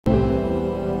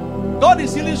God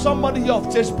is healing somebody here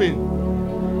of chest pain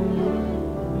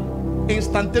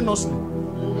instantaneously.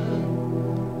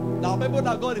 Now, people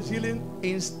that God is healing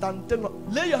instantaneously.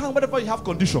 Lay your hand wherever you have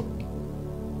condition.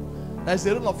 There is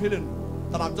a rule of healing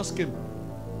that I've just came.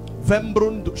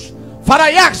 Vembrundus.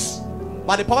 Father, yes,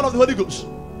 by the power of the Holy Ghost.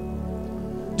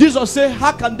 Jesus said,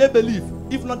 how can they believe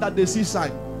if not that they see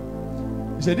signs?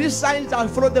 He said, these signs shall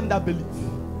follow them that believe.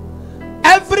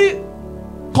 Every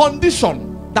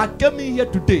condition that came in here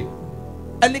today,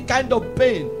 any kind of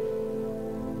pain,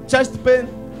 chest pain,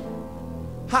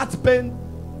 heart pain,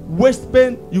 waist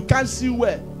pain, you can't see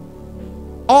where,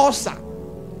 ulcer,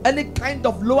 any kind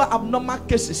of lower abnormal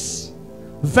cases,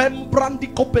 by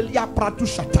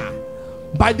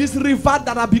this river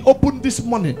that will be opened this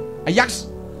morning, I ask,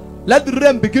 let the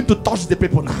rain begin to touch the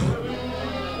people now.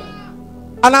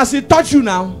 And as it touch you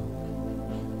now,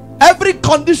 every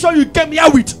condition you came here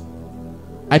with,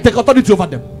 I take authority over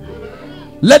them.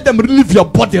 Let them relieve your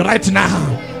body right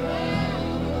now.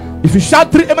 If you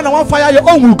shout 3 amen and 1 fire, your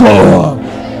own will go.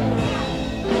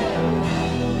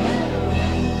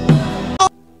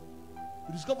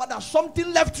 You discover that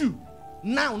something left you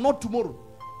now, not tomorrow.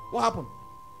 What happened?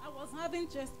 I was having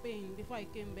chest pain before I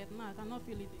came, but now I cannot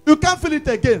feel it. You can't feel it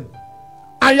again.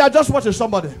 And you are just watching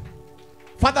somebody.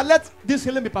 Father, let this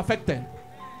healing be perfected.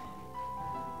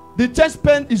 The chest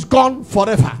pain is gone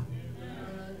forever.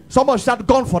 Someone shout,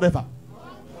 gone forever.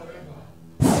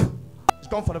 It's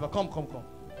gone forever. Come.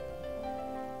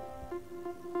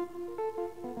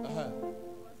 I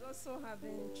was also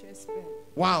having chest pain.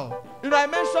 Wow. You know, I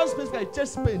mentioned specifically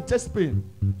chest pain.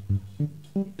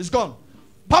 It's gone.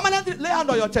 Permanently lay hand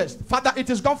on your chest. Father, it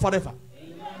is gone forever.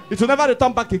 Amen. It will never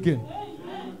return back again.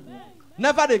 Amen.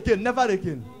 Never again.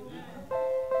 Amen.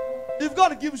 If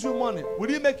God gives you money, will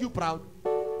He make you proud?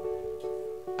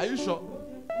 Are you sure?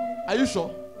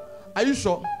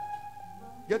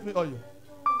 Get me oil.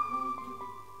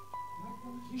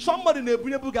 Somebody in a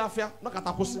Bunebu Gafia, not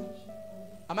Katakosi.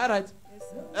 Am I right? Yes,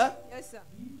 sir. Eh? Yes, sir.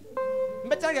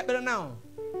 Better get better now.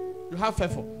 You have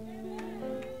favor.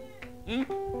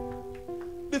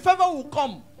 The favor will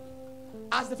come.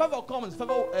 As the favor comes,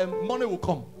 money will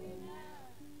come.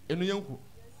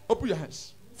 Open your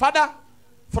hands. Father,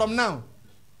 from now,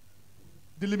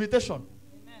 the limitation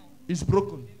is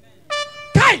broken.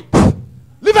 Kai!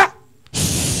 Leave it!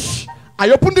 Shh. I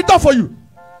open the door for you.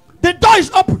 The door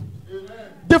is open.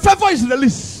 The favor is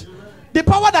released. The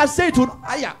power that says it will.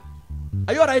 Are you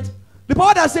alright? The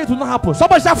power that says it will not happen.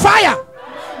 Somebody say fire!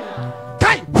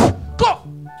 Kai! Go!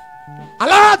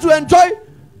 Allow her to enjoy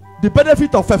the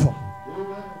benefit of favor.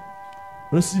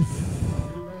 Receive.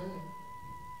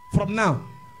 From now,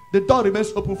 the door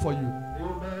remains open for you.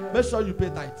 Make sure you pay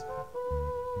tithe.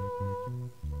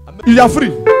 You are free.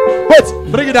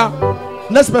 Wait, bring it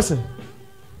down. Next person.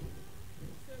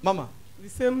 Mama. The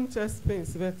same chest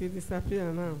pains, but it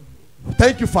disappears now.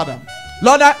 Thank you, Father.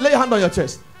 Lord, lay your hand on your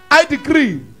chest. I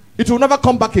decree it will never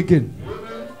come back again.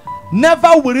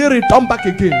 Never will it return back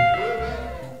again.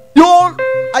 God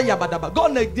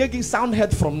is digging sound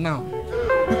head from now.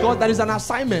 Because there is an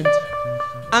assignment.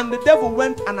 And the devil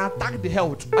went and attacked the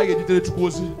health.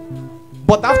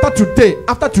 But after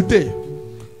today,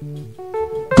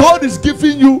 God is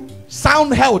giving you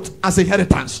sound health as a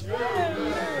inheritance.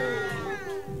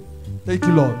 Thank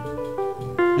you, Lord.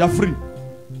 You are free.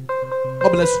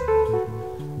 God bless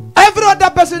you. Every other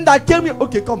person that came here,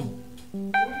 okay, come.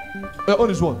 On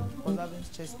this one.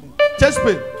 Chest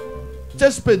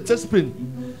pain.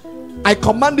 I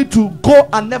command you to go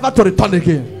and never to return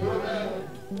again.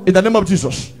 In the name of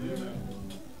Jesus.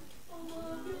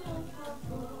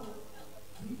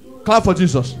 Clap for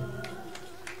Jesus.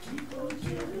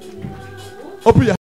 Open your